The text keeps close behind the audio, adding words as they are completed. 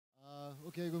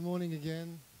Okay, good morning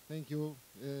again. Thank you.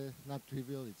 Not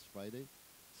trivial, it's Friday.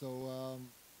 So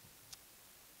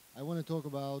I want to talk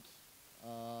about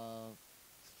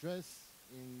stress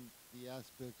in the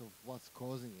aspect of what's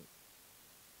causing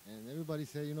it. And everybody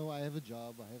say, I have a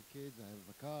job, I have kids, I have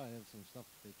a car, I have some stuff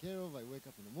to take care of. I wake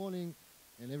up in the morning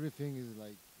and everything is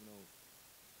like,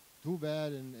 too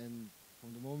bad. And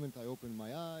from the moment I open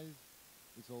my eyes,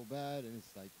 it's all bad and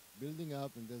it's like building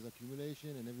up and there's accumulation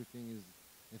and everything is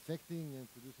affecting and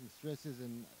producing stresses.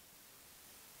 And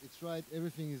it's right,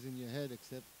 everything is in your head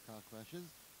except car crashes,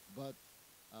 but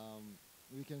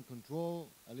we can control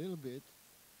a little bit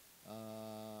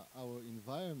our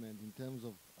environment in terms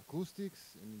of acoustics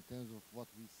and in terms of what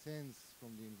we sense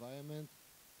from the environment,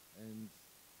 and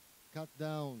cut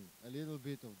down a little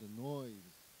bit of the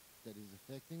noise that is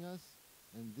affecting us.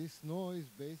 And this noise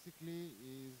basically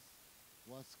is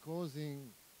what's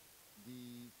causing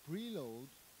the preload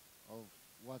of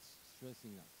what's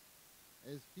stressing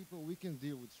us. As people, we can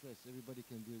deal with stress. Everybody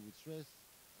can deal with stress.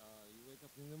 You wake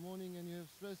up in the morning and you have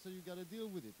stress, so you got to deal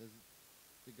with it. As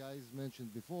the guys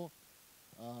mentioned before,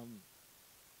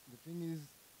 the thing is,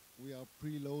 we are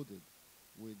preloaded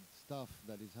with stuff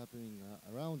that is happening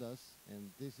around us,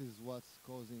 and this is what's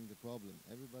causing the problem.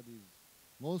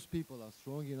 Most people are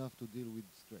strong enough to deal with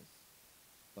stress,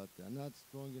 but they're not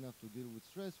strong enough to deal with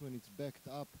stress when it's backed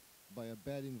up by a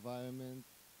bad environment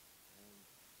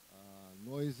and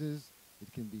noises.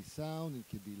 It can be sound, it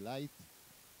can be light,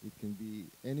 it can be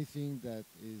anything that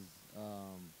is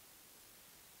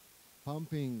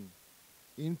pumping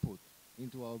input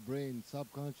into our brain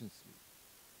subconsciously.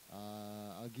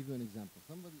 I'll give you an example.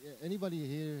 Anybody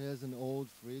here has an old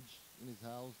fridge in his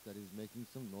house that is making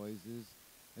some noises,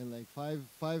 and like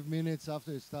five minutes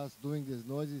after it starts doing these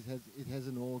noises, it has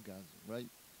an orgasm, right?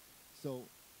 So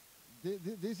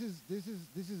this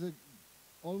is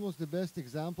almost the best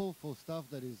example for stuff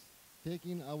that is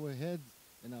taking our head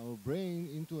and our brain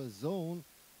into a zone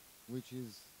which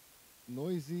is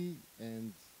noisy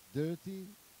and dirty,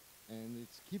 and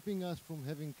it's keeping us from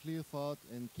having clear thought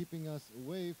and keeping us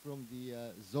away from the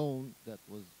zone that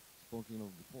was spoken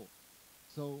of before.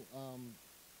 So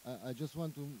I just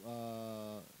want to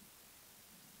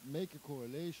make a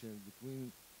correlation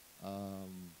between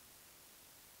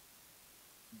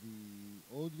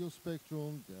the audio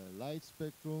spectrum, the light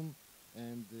spectrum,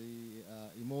 and the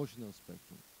emotional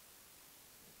spectrum.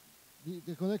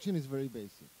 The connection is very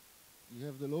basic. You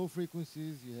have the low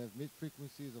frequencies, you have mid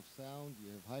frequencies of sound,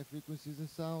 you have high frequencies of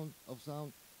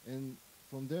sound, and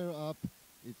from there up,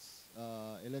 it's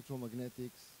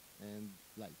electromagnetics and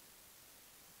light.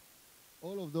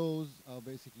 All of those are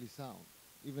basically sound.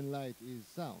 Even light is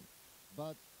sound,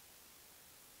 but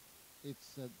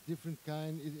it's a different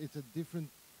kind. It's a different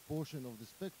portion of the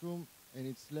spectrum, and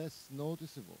it's less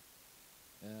noticeable.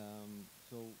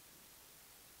 So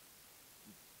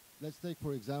let's take,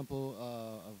 for example,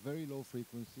 a very low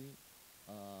frequency,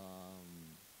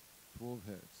 12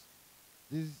 hertz.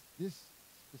 This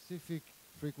specific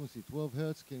frequency, 12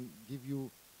 hertz, can give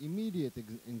you immediate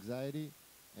anxiety,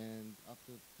 and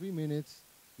after 3 minutes,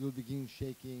 you'll begin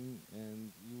shaking,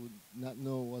 and you would not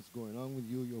know what's going on with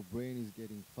you. Your brain is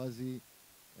getting fuzzy,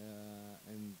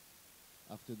 and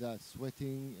after that,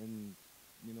 sweating, and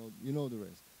you know the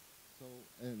rest. So,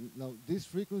 and now this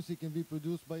frequency can be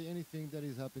produced by anything that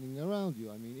is happening around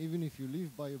you. I mean, even if you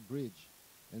live by a bridge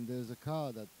and there's a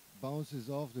car that bounces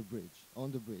off the bridge,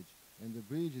 on the bridge, and the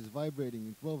bridge is vibrating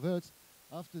in 12 hertz,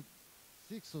 after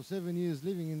 6 or 7 years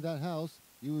living in that house,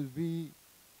 you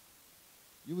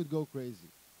would go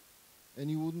crazy. And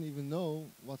you wouldn't even know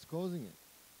what's causing it.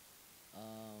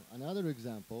 Another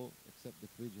example, except the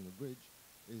fridge and the bridge,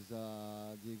 is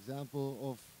the example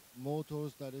of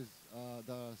motors that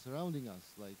are surrounding us,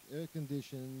 like air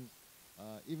conditions.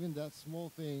 Even that small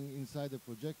thing inside the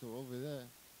projector over there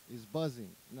is buzzing.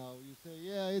 Now you say,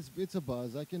 yeah, it's a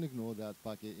buzz. I can ignore that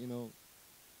packet.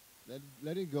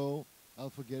 Let it go. I'll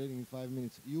forget it in 5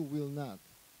 minutes. You will not.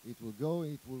 It will go.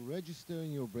 It will register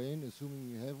in your brain, assuming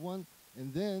you have one,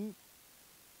 and then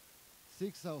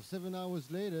 6 or 7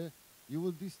 hours later, you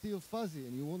will be still fuzzy,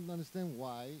 and you won't understand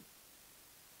why.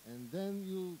 And then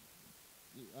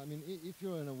if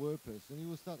you're an aware person, you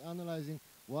will start analyzing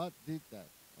what did that.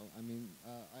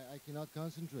 I cannot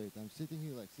concentrate. I'm sitting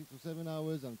here like 6 or 7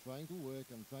 hours. I'm trying to work.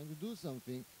 I'm trying to do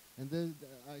something, and then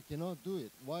I cannot do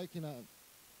it. Why can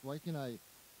I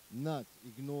not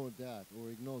ignore that, or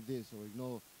ignore this, or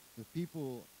ignore the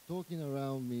people talking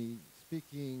around me,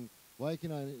 speaking? Why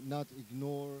can I not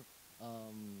ignore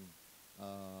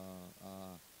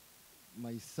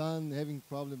my son having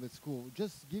problem at school?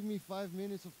 Just give me 5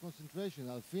 minutes of concentration.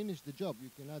 I'll finish the job.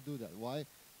 You cannot do that. Why?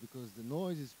 because the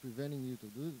noise is preventing you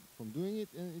from doing it,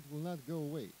 and it will not go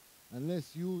away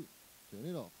unless you turn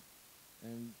it off,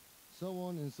 and so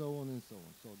on and so on and so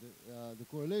on. So the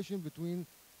correlation between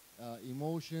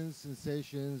emotions,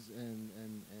 sensations, and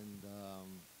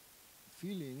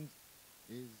feelings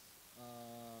is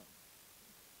uh,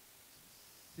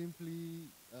 simply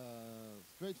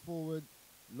straightforward.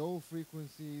 Low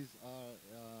frequencies are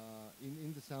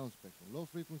in the sound spectrum. Low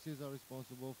frequencies are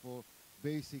responsible for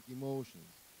basic emotions.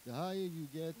 The higher you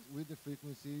get with the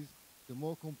frequencies, the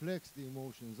more complex the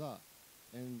emotions are,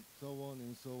 and so on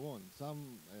and so on. Some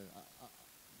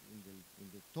in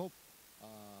the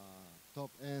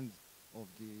top end of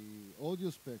the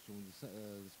audio spectrum,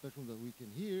 the spectrum that we can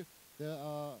hear, there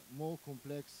are more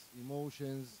complex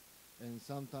emotions, and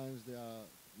sometimes there are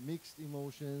mixed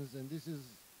emotions, and this is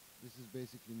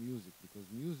basically music, because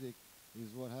music is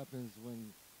what happens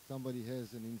when somebody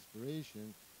has an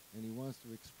inspiration and he wants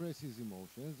to express his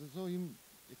emotions, and so he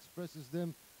expresses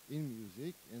them in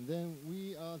music, and then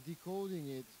we are decoding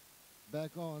it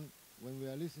back on when we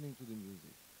are listening to the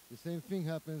music. The same thing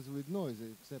happens with noise,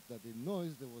 except that in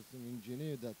noise there was some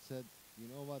engineer that said, you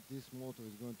know what, this motor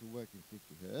is going to work in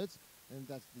 50 hertz, and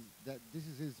this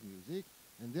is his music.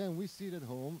 And then we sit at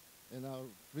home, and our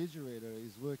refrigerator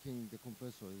is working, the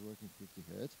compressor is working 50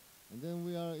 hertz, and then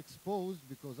we are exposed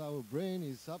because our brain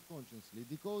is subconsciously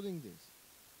decoding this,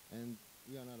 and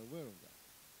we are not aware of that.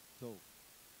 So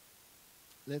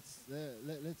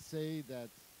let's say that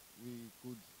we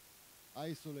could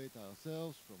isolate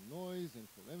ourselves from noise and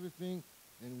from everything,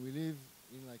 and we live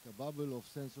in like a bubble of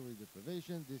sensory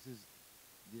deprivation. This is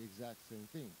the exact same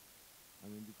thing. I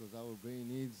mean, because our brain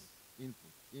needs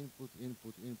input, input,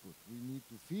 input, input. We need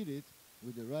to feed it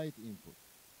with the right input.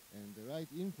 And the right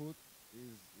input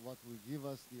is what will give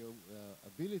us the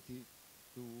ability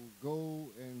to go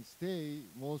and stay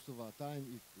most of our time,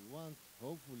 if we want,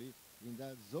 hopefully, in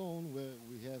that zone where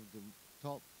we have the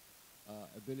top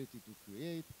ability to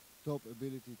create, top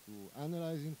ability to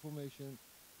analyze information,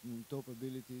 top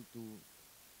ability to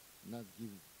not give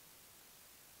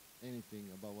anything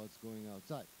about what's going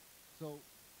outside. So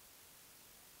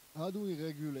how do we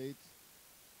regulate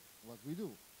what we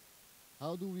do?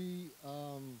 How do we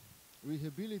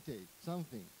rehabilitate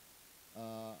something?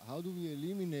 How do we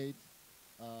eliminate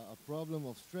a problem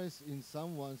of stress in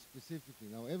someone specifically?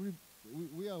 Now,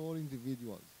 we are all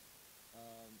individuals.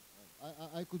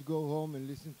 I could go home and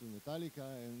listen to Metallica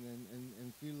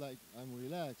and feel like I'm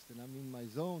relaxed and I'm in my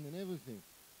zone and everything.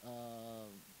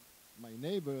 My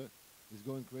neighbor is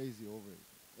going crazy over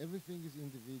it. Everything is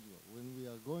individual. When we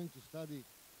are going to study,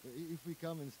 if we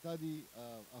come and study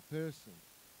a person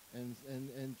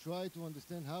and try to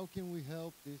understand how can we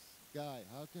help this guy,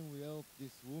 how can we help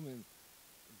this woman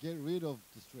get rid of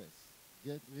the stress,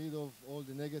 get rid of all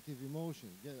the negative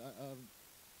emotions.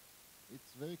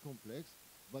 It's very complex,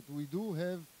 but we do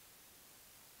have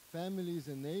families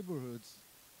and neighborhoods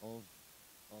of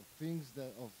things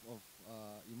that of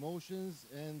emotions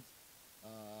and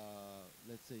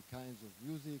let's say kinds of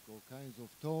music or kinds of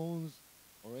tones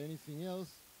or anything else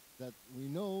that we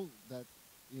know that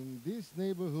in this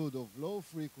neighborhood of low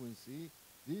frequency,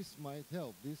 this might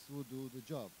help, this will do the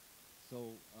job.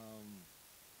 So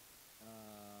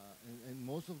and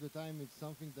most of the time it's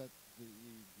something that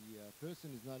the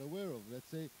person is not aware of. Let's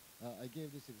say I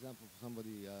gave this example to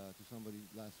somebody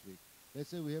last week. Let's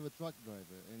say we have a truck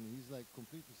driver and he's like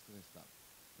completely stressed out,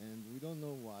 and we don't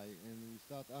know why, and we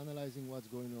start analyzing what's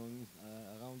going on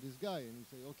around this guy, and we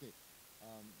say, okay,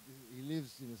 he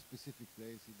lives in a specific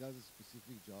place, he does a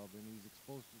specific job, and he's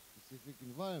exposed to a specific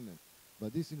environment,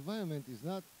 but this environment is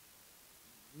not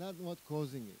what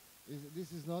causing it.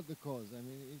 This is not the cause. I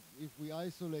mean, if we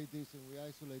isolate this and we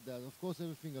isolate that, of course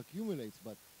everything accumulates,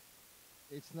 but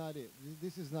it's not it.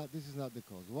 This is not the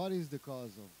cause. What is the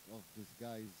cause of this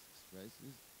guy's stress?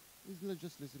 Is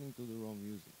just listening to the wrong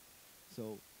music.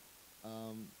 So,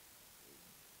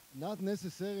 not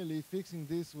necessarily fixing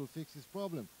this will fix his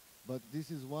problem, but this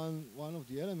is one of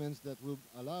the elements that will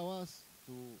allow us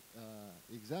to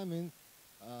examine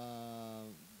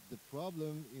the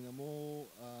problem in a more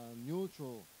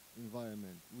neutral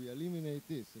environment. We eliminate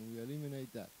this and we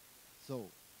eliminate that. So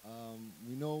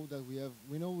we know that we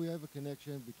have a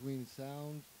connection between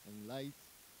sound and light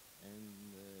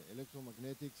and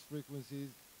electromagnetic frequencies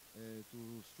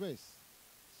to stress.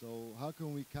 So how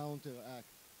can we counteract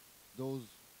those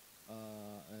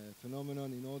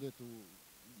phenomenon in order to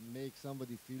make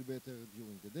somebody feel better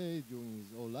during the day, during his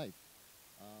whole life?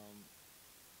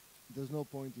 There's no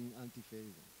point in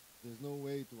anti-phasing. There's no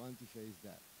way to anti-phase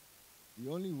that. The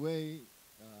only way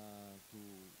to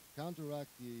counteract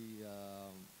the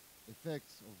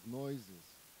effects of noises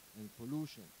and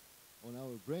pollution on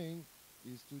our brain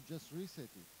is to just reset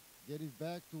it, get it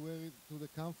back to to the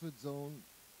comfort zone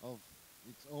of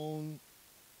its own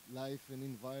life and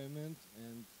environment.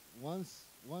 And once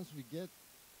we get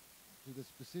to the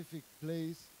specific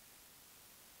place,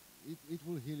 it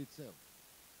will heal itself.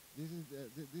 This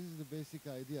is the basic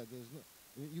idea. There's no,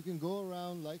 you can go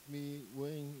around like me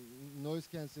wearing noise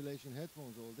cancellation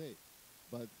headphones all day,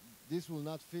 but this will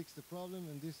not fix the problem,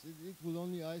 and it will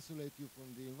only isolate you from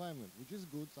the environment, which is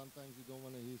good. Sometimes you don't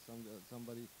want to hear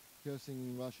somebody cursing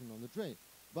in Russian on the train,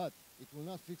 but it will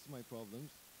not fix my problems.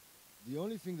 The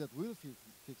only thing that will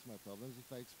fix my problems,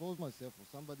 if I expose myself or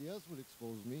somebody else will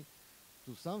expose me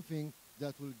to something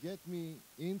that will get me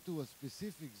into a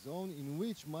specific zone in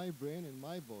which my brain and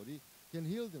my body can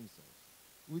heal themselves,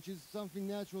 which is something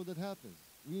natural that happens.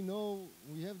 We know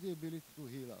we have the ability to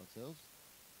heal ourselves,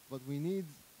 but we need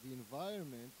the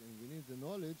environment and we need the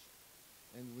knowledge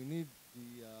and we need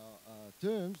the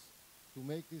terms to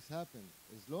make this happen.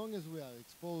 As long as we are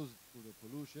exposed to the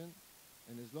pollution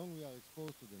and as long as we are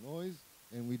exposed to the noise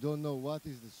and we don't know what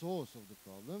is the source of the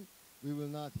problem, we will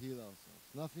not heal ourselves.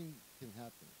 Nothing can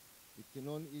happen.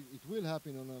 It will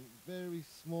happen on a very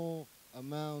small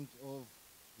amount of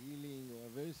healing or a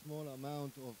very small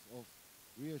amount of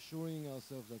reassuring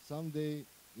ourselves that someday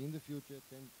in the future,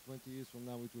 10, 20 years from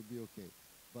now, it will be okay.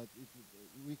 But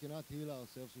we cannot heal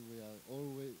ourselves if we are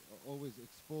always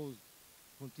exposed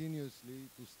continuously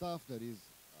to stuff that is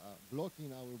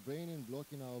blocking our brain and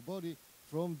blocking our body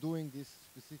from doing this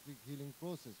specific healing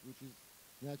process, which is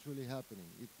naturally happening.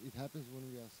 It happens when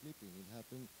we are sleeping.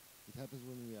 It happens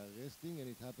when we are resting, and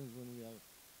it happens when we are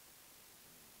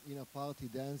in a party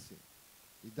dancing.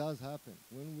 It does happen.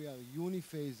 When we are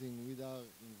uniphasing with our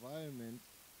environment,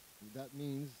 that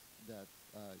means that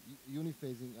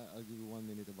uniphasing, I'll give you 1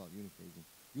 minute about uniphasing.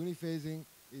 Uniphasing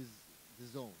is the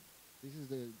zone. This is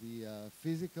the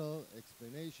physical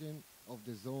explanation of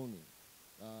the zoning.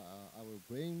 Our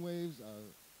brain waves are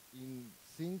in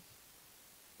sync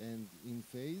and in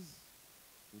phase,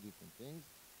 two different things,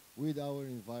 with our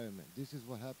environment. This is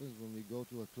what happens when we go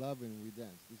to a club and we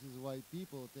dance. This is why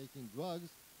people are taking drugs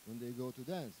when they go to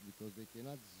dance, because they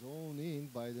cannot zone in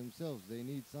by themselves. They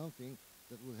need something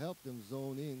that will help them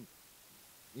zone in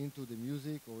into the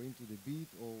music or into the beat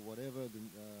or whatever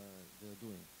they're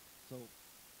doing. So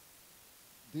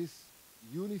this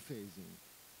uniphasing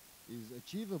is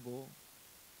achievable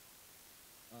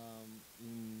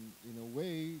in a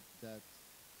way that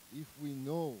if we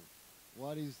know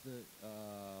what is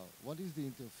the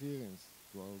interference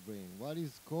to our brain, what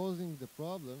is causing the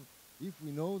problem, if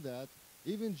we know that,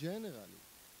 even generally,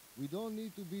 we don't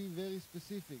need to be very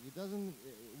specific.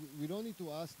 We don't need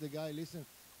to ask the guy, listen,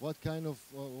 what kind of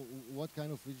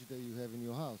frigidaire you have in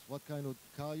your house, what kind of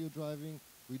car you're driving.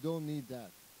 We don't need that.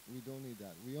 We don't need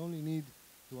that. We only need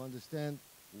to understand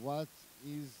what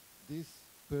is this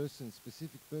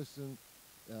specific person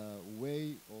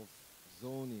way of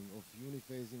zoning, of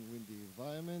uniphasing with the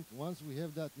environment. Once we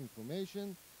have that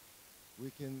information,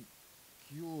 we can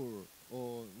cure,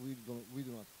 or we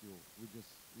do not cure.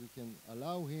 We can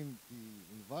allow him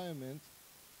the environment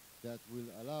that will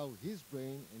allow his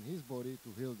brain and his body to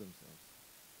heal themselves.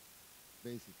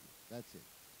 Basically, that's it.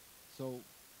 So,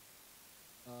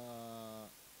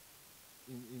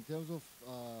 in terms of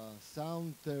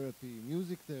sound therapy,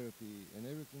 music therapy, and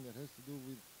everything that has to do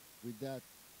with that,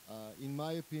 in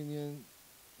my opinion,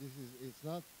 it's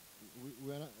not.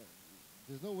 We're not.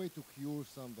 There's no way to cure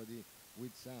somebody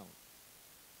with sound.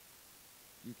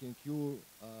 You can cure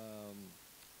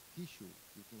tissue.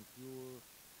 You can cure.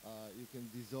 You can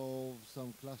dissolve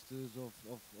some clusters of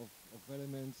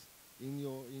elements in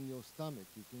your stomach.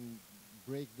 You can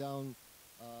break down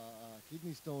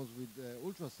kidney stones with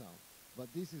ultrasound. But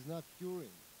this is not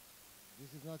curing. This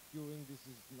is not curing. This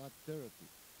is not therapy.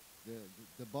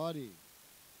 The body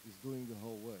is doing the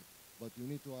whole work. But you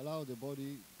need to allow the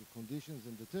body, the conditions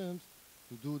and the terms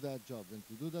to do that job. And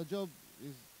to do that job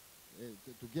is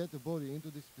to get the body into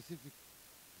this specific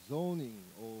zoning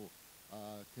or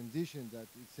condition that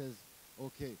it says,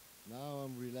 okay, now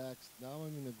I'm relaxed, now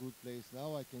I'm in a good place,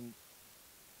 now I can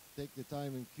take the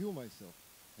time and cure myself.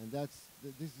 And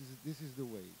this is the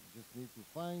way. You just need to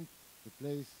find the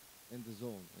place and the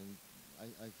zone. And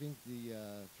I think the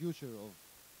future of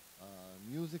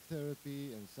music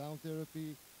therapy and sound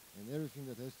therapy and everything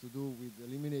that has to do with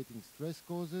eliminating stress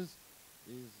causes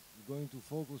is going to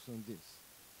focus on this.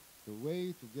 The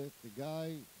way to get the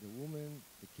guy, the woman,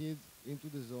 the kids into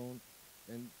the zone,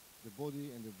 and the body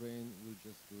and the brain will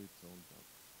just do its own job.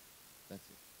 That's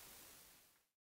it.